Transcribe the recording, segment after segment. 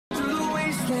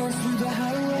dance through the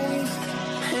highways,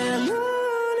 and on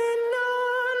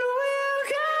we'll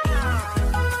go.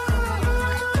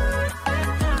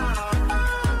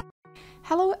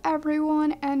 Hello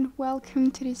everyone and welcome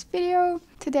to this video.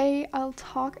 Today I'll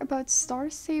talk about Star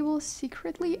Stable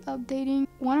secretly updating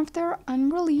one of their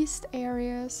unreleased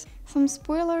areas, some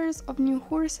spoilers of new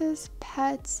horses,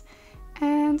 pets,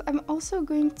 and I'm also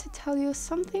going to tell you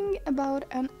something about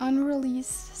an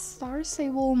unreleased Star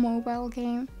Stable mobile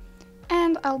game,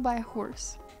 and I'll buy a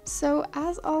horse. So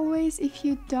as always, if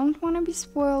you don't want to be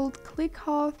spoiled, click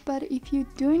off, but if you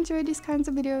do enjoy these kinds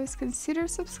of videos, consider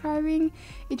subscribing.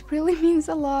 It really means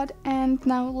a lot, and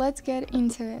now let's get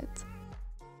into it.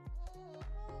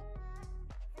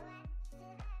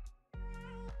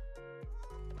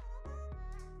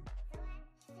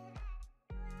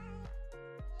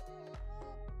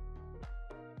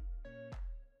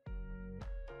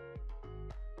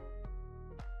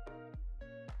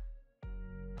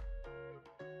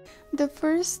 The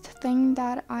first thing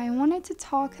that I wanted to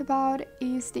talk about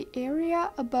is the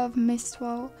area above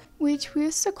Mistfall, which we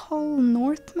used to call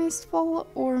North Mistfall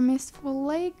or Mistfall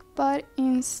Lake, but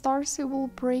in Star Stable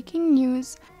breaking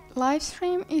news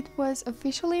livestream it was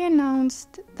officially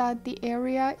announced that the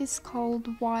area is called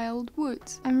Wild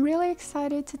Woods. I'm really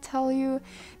excited to tell you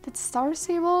that Star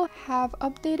Stable have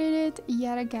updated it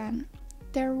yet again.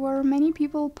 There were many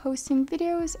people posting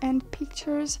videos and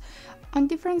pictures on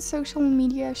different social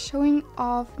media showing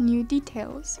off new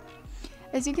details.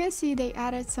 As you can see, they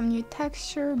added some new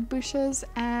texture, bushes,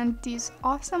 and these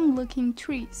awesome looking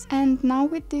trees. And now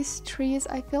with these trees,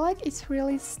 I feel like it's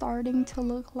really starting to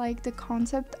look like the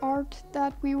concept art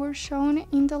that we were shown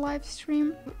in the live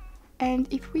stream. And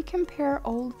if we compare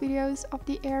old videos of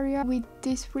the area with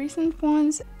these recent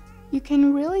ones, you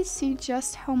can really see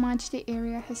just how much the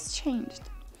area has changed.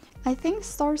 I think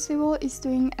Star Stable is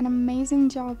doing an amazing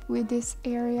job with this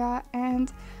area,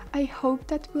 and I hope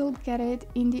that we'll get it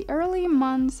in the early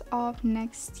months of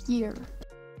next year.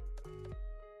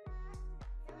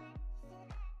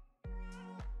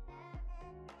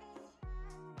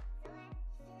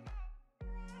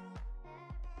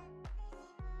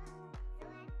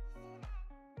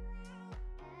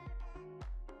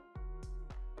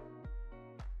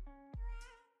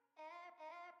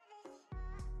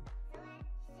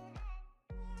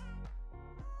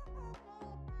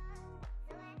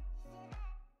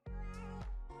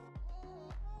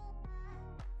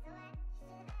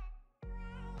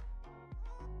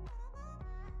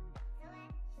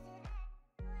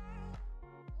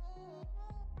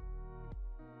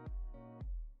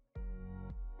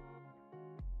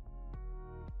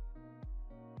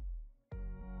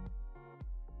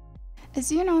 As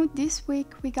you know, this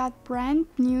week we got brand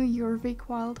new Jorvik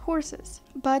wild horses,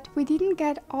 but we didn't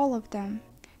get all of them.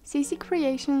 CC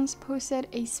Creations posted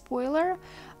a spoiler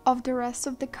of the rest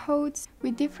of the coats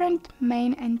with different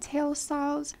mane and tail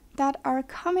styles that are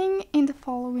coming in the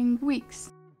following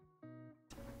weeks.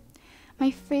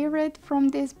 My favorite from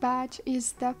this batch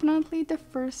is definitely the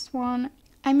first one.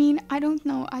 I mean, I don't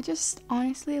know, I just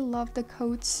honestly love the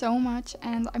coat so much,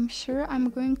 and I'm sure I'm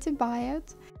going to buy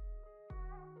it.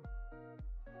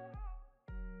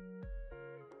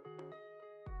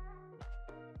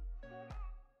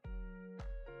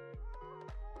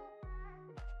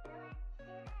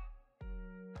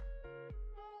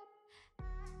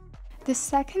 The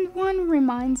second one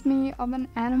reminds me of an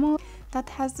animal that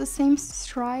has the same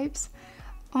stripes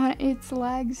on its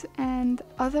legs and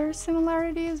other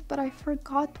similarities, but I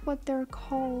forgot what they're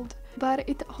called. But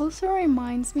it also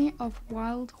reminds me of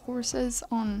wild horses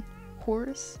on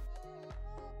horse.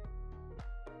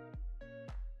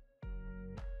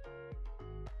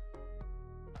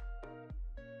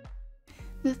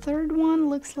 The third one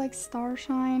looks like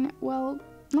Starshine. Well,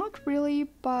 not really,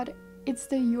 but it's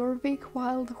the Jorvik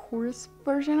wild horse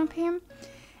version of him,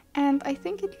 and I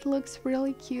think it looks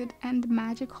really cute and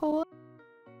magical.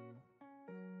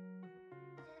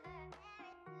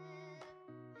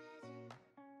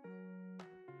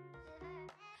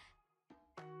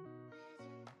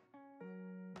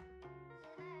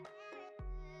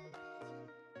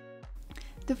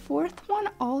 The fourth one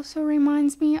also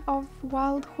reminds me of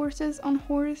wild horses on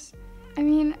horse. I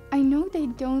mean, I know they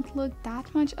don't look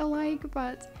that much alike,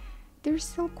 but they're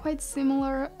still quite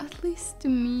similar, at least to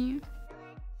me.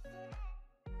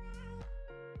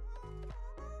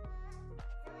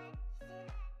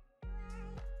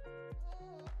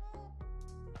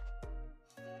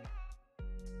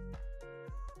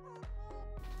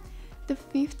 The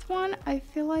fifth one, I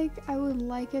feel like I would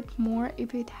like it more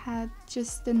if it had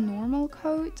just the normal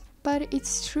coat, but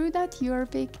it's true that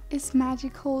Jorvik is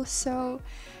magical, so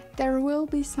there will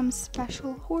be some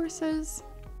special horses.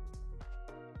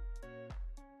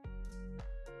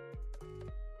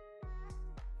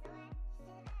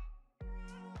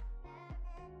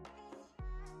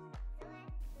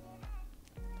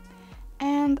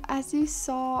 as you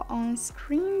saw on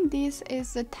screen, this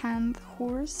is the 10th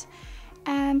horse,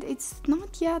 and it's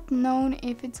not yet known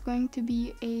if it's going to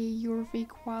be a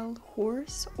Jorvik wild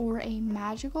horse or a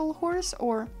magical horse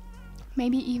or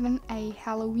maybe even a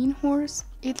Halloween horse.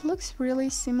 It looks really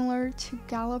similar to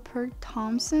Galloper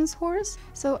Thompson's horse,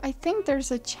 so I think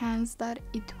there's a chance that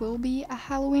it will be a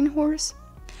Halloween horse.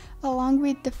 Along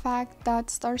with the fact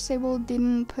that Star Stable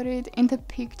didn't put it in the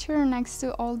picture next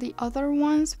to all the other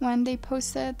ones when they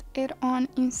posted it on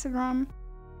Instagram.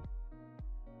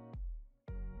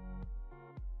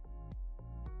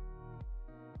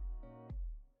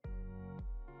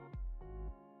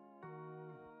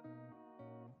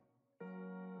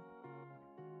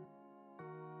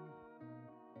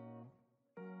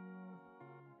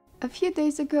 A few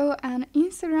days ago, an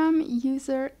Instagram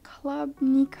user Club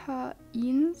Nika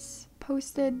Ins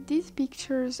posted these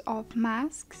pictures of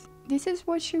masks. This is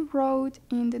what she wrote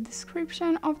in the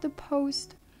description of the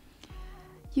post.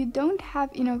 You don't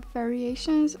have enough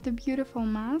variations of the beautiful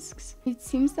masks. It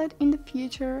seems that in the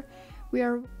future we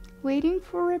are waiting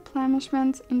for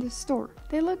replenishment in the store.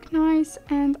 They look nice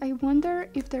and I wonder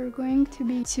if they're going to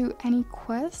be to any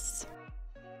quests.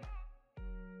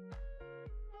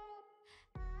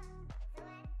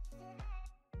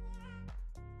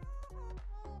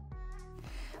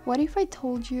 What if I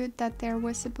told you that there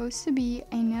was supposed to be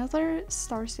another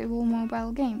Star Stable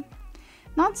mobile game?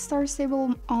 Not Star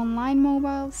Stable Online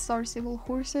Mobile, Star Stable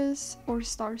Horses, or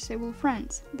Star Stable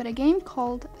Friends, but a game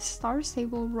called Star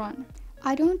Stable Run.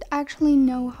 I don't actually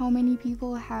know how many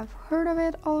people have heard of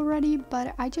it already,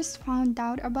 but I just found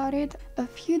out about it a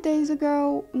few days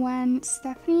ago when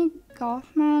Stephanie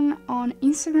Goffman on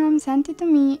Instagram sent it to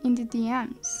me in the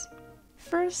DMs.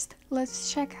 First,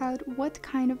 let's check out what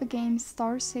kind of a game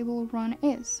Star Stable Run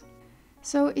is.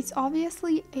 So it's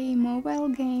obviously a mobile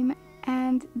game,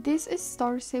 and this is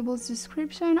Star Stable's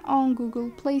description on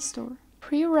Google Play Store.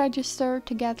 Pre-register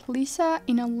to get Lisa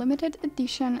in a limited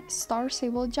edition Star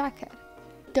Stable jacket.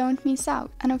 Don't miss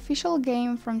out, an official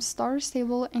game from Star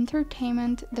Stable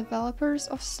Entertainment, developers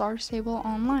of Star Stable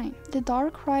Online. The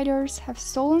Dark Riders have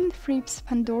stolen Fripp's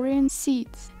Pandorian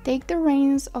seeds. Take the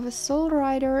reins of a Soul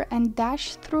Rider and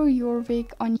dash through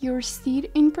Jorvik on your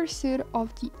steed in pursuit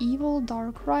of the evil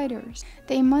Dark Riders.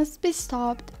 They must be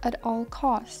stopped at all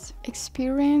costs.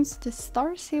 Experience the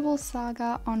Star Stable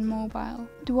saga on mobile.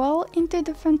 Dwell into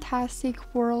the fantastic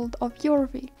world of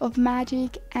Jorvik, of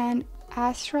magic and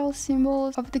astral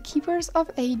symbols of the keepers of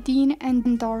Aideen and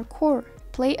Darkor.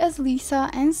 Play as Lisa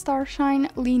and Starshine,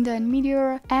 Linda and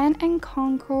Meteor, Anne and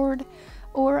Concord,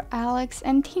 or Alex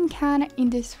and Tin Can in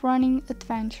this running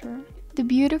adventure. The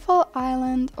beautiful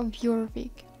island of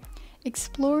Jorvik.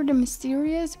 Explore the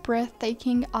mysterious,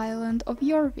 breathtaking island of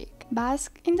Jorvik.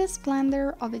 Bask in the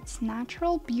splendor of its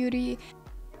natural beauty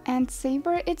and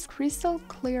savor its crystal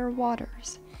clear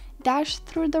waters. Dash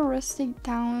through the rustic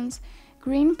towns,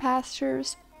 green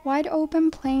pastures, wide open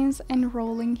plains and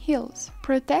rolling hills.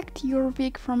 Protect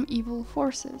Jorvik from evil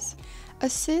forces.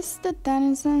 Assist the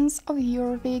denizens of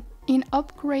Jorvik in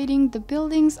upgrading the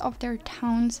buildings of their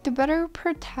towns to better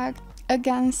protect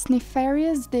against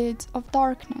nefarious deeds of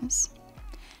darkness.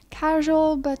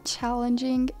 Casual but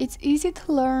challenging, it's easy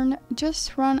to learn,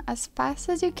 just run as fast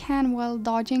as you can while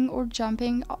dodging or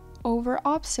jumping over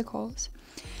obstacles.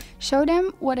 Show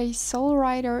them what a Soul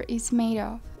Rider is made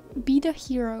of. Be the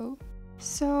hero.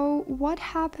 So what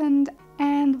happened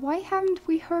and why haven't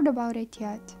we heard about it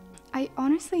yet? I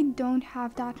honestly don't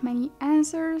have that many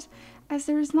answers as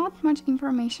there's not much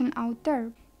information out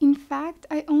there. In fact,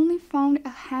 I only found a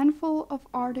handful of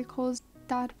articles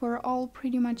that were all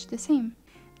pretty much the same.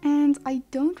 And I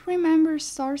don't remember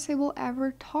Star Stable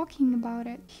ever talking about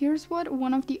it. Here's what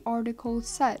one of the articles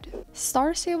said.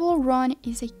 Star Stable Run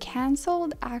is a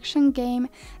cancelled action game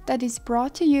that is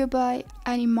brought to you by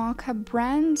Animaka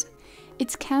Brands.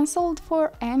 It's cancelled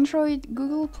for Android,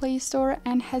 Google Play Store,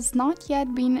 and has not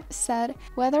yet been said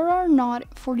whether or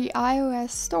not for the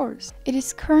iOS stores. It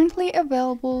is currently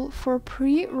available for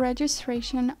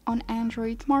pre-registration on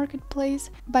Android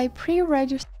Marketplace. By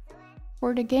pre-registration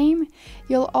for the game,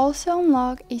 you'll also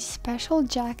unlock a special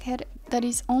jacket that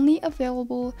is only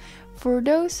available for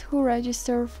those who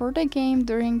register for the game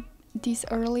during this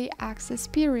early access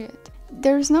period.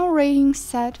 There's no rating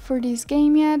set for this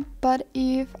game yet, but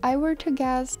if I were to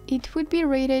guess, it would be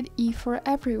rated E for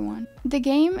everyone. The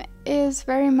game is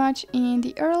very much in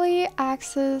the early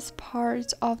access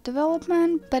part of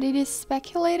development, but it is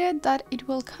speculated that it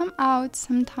will come out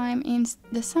sometime in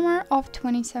the summer of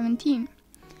 2017.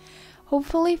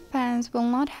 Hopefully fans will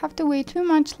not have to wait too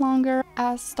much longer,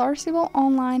 as Star Stable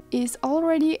Online is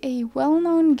already a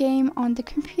well-known game on the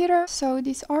computer. So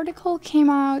this article came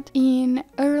out in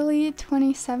early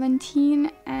 2017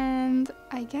 and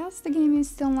I guess the game is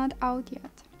still not out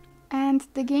yet. And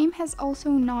the game has also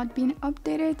not been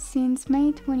updated since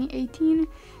May 2018,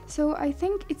 so I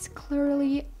think it's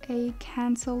clearly a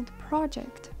cancelled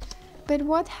project. But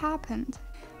what happened?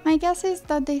 My guess is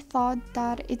that they thought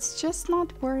that it's just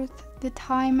not worth the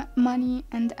time, money,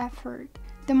 and effort.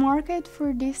 The market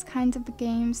for these kinds of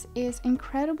games is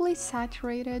incredibly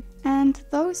saturated, and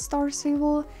though Star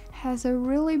Stable has a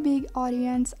really big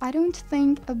audience, I don't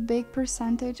think a big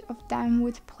percentage of them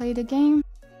would play the game.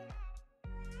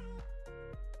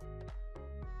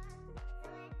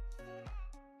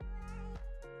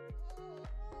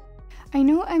 I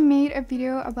know I made a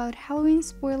video about Halloween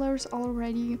spoilers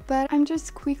already, but I'm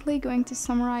just quickly going to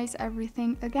summarize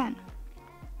everything again.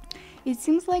 It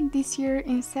seems like this year,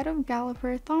 instead of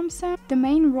Galloper Thompson, the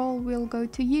main role will go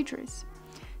to Idris.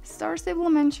 Star Stable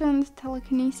mentioned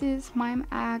telekinesis, mime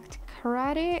act,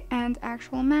 karate, and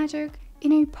actual magic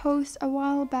in a post a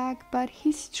while back, but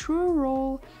his true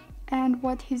role and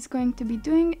what he's going to be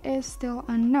doing is still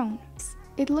unknown.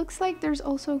 It looks like there's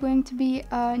also going to be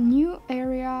a new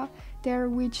area there,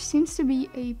 which seems to be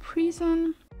a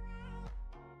prison.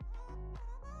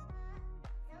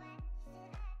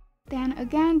 Then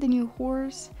again, the new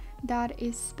horse that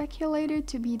is speculated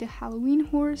to be the Halloween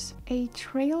horse, a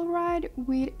trail ride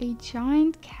with a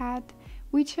giant cat,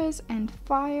 witches, and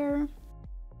fire.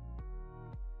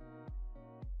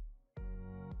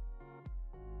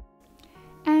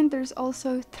 And there's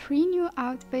also 3 new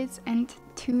outfits and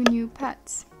 2 new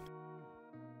pets.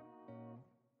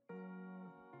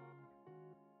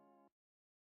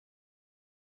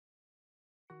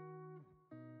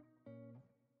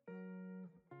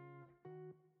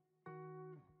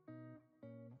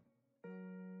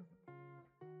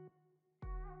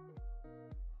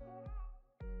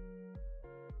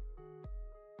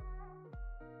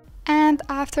 And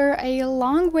after a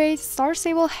long wait, Star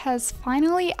Stable has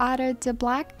finally added the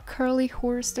black curly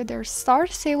horse to their Star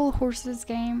Stable Horses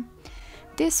game.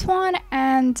 This one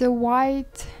and the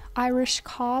white Irish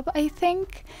cob, I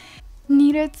think,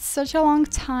 needed such a long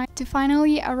time to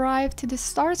finally arrive to the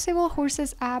Star Stable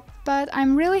Horses app, but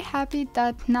I'm really happy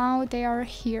that now they are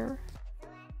here.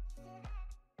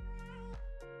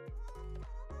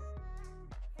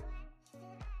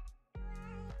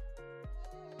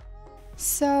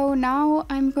 So now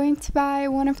I'm going to buy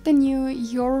one of the new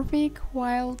Jorvik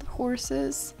wild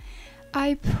horses.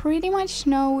 I pretty much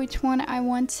know which one I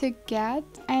want to get,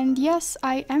 and yes,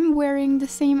 I am wearing the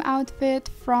same outfit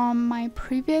from my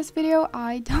previous video.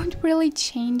 I don't really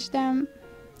change them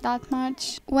that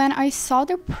much. When I saw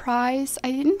the price,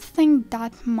 I didn't think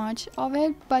that much of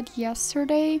it, but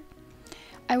yesterday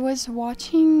I was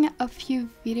watching a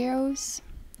few videos.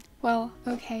 Well,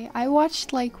 okay, I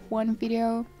watched like one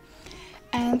video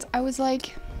and I was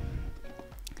like,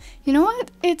 you know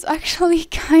what? It's actually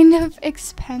kind of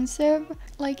expensive.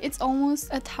 Like, it's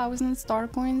almost 1,000 star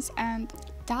coins, and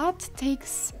that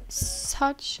takes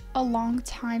such a long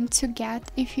time to get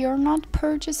if you're not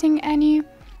purchasing any.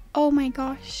 Oh my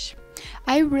gosh,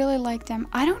 I really like them.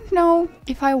 I don't know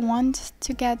if I want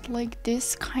to get like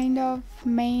this kind of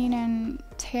mane and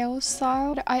tail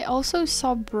style. I also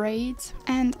saw braids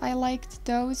and I liked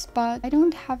those, but I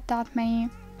don't have that many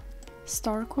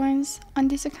star coins on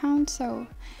this account, so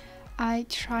I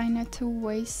try not to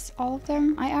waste all of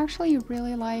them. I actually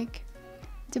really like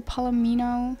the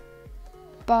Palomino,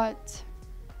 but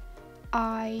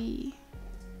I'm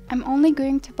only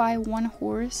going to buy one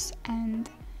horse and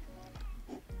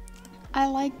I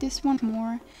like this one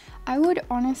more. I would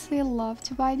honestly love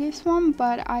to buy this one,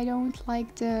 but I don't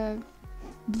like the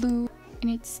blue in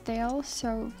its tail,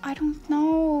 so I don't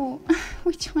know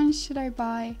which one should I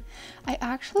buy. I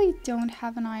actually don't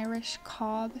have an Irish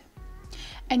cob,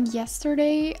 and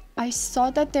yesterday I saw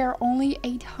that they're only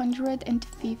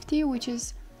 850, which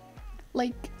is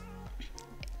like,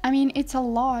 I mean, it's a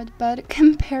lot, but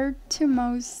compared to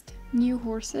most new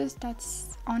horses,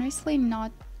 that's honestly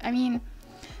not. I mean,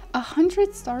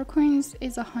 100 star coins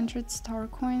is 100 star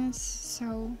coins,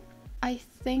 so I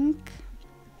think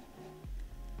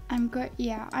I'm good.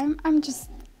 Yeah, I'm just,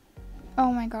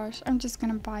 oh my gosh, I'm just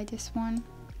gonna buy this one.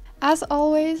 As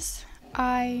always,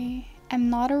 I am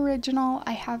not original.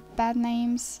 I have bad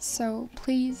names, so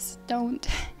please don't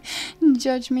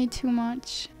judge me too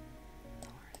much.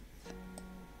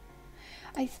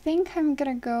 I think I'm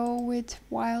gonna go with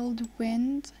Wild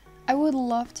Wind. I would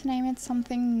love to name it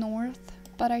something North,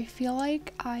 but I feel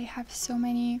like I have so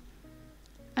many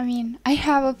I mean, I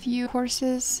have a few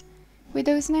horses with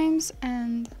those names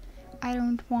and I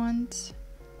don't want,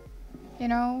 you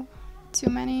know, too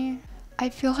many. I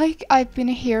feel like I've been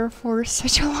here for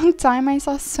such a long time. I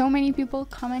saw so many people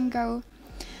come and go.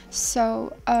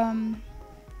 So,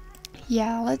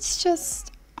 yeah, let's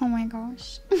just, oh my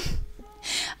gosh.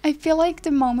 I feel like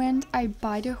the moment I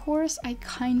buy the horse, I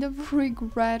kind of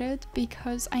regret it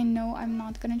because I know I'm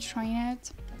not gonna train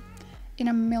it in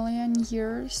a million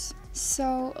years.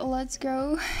 So let's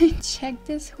go and check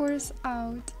this horse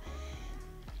out.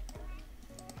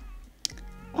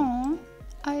 Aw,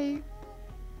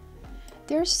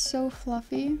 they're so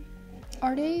fluffy.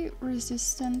 Are they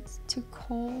resistant to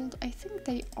cold? I think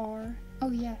they are.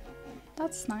 Oh yeah,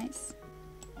 that's nice.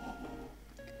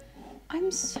 I'm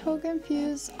so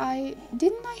confused.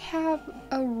 Didn't I have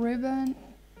a ribbon,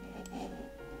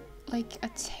 like a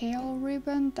tail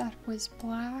ribbon that was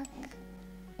black,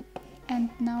 and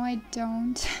now I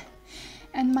don't.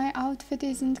 And my outfit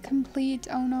isn't complete.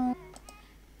 Oh no.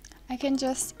 I can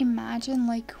just imagine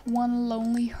like one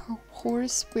lonely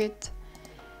horse with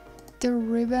the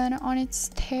ribbon on its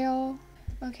tail.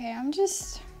 Okay, I'm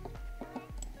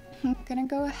gonna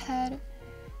go ahead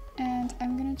and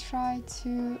I'm gonna try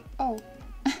to, oh,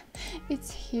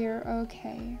 it's here,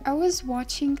 okay. I was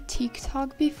watching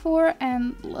TikTok before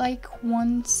and like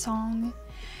one song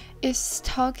is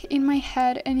stuck in my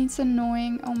head and it's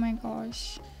annoying, oh my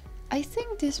gosh. I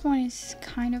think this one is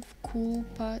kind of cool,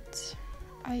 but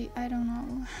I don't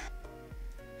know.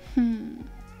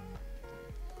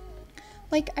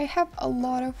 Like, I have a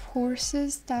lot of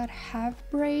horses that have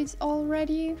braids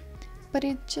already, but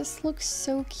it just looks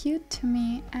so cute to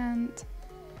me,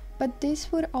 but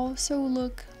this would also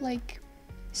look like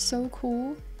so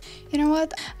cool. You know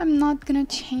what? I'm not gonna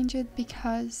change it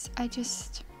because I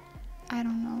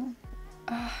don't know.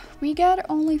 We get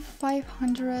only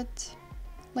 500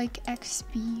 like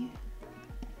XP.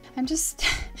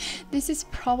 This is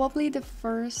probably the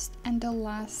first and the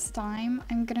last time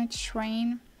I'm gonna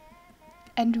train.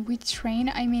 And with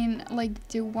train, I mean like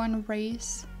do one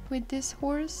race with this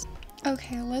horse.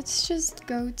 Okay, let's just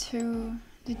go to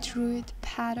the druid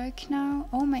paddock now.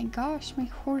 Oh my gosh, my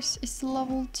horse is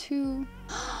level 2.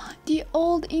 The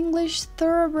old English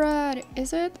thoroughbred,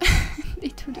 is it?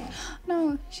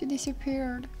 No, she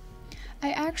disappeared.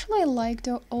 I actually like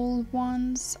the old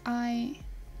ones.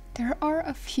 There are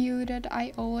a few that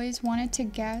I always wanted to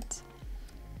get,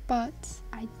 but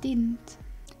I didn't.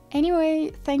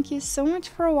 Anyway, thank you so much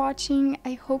for watching.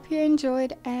 I hope you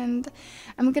enjoyed and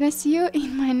I'm gonna see you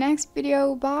in my next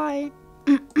video. Bye!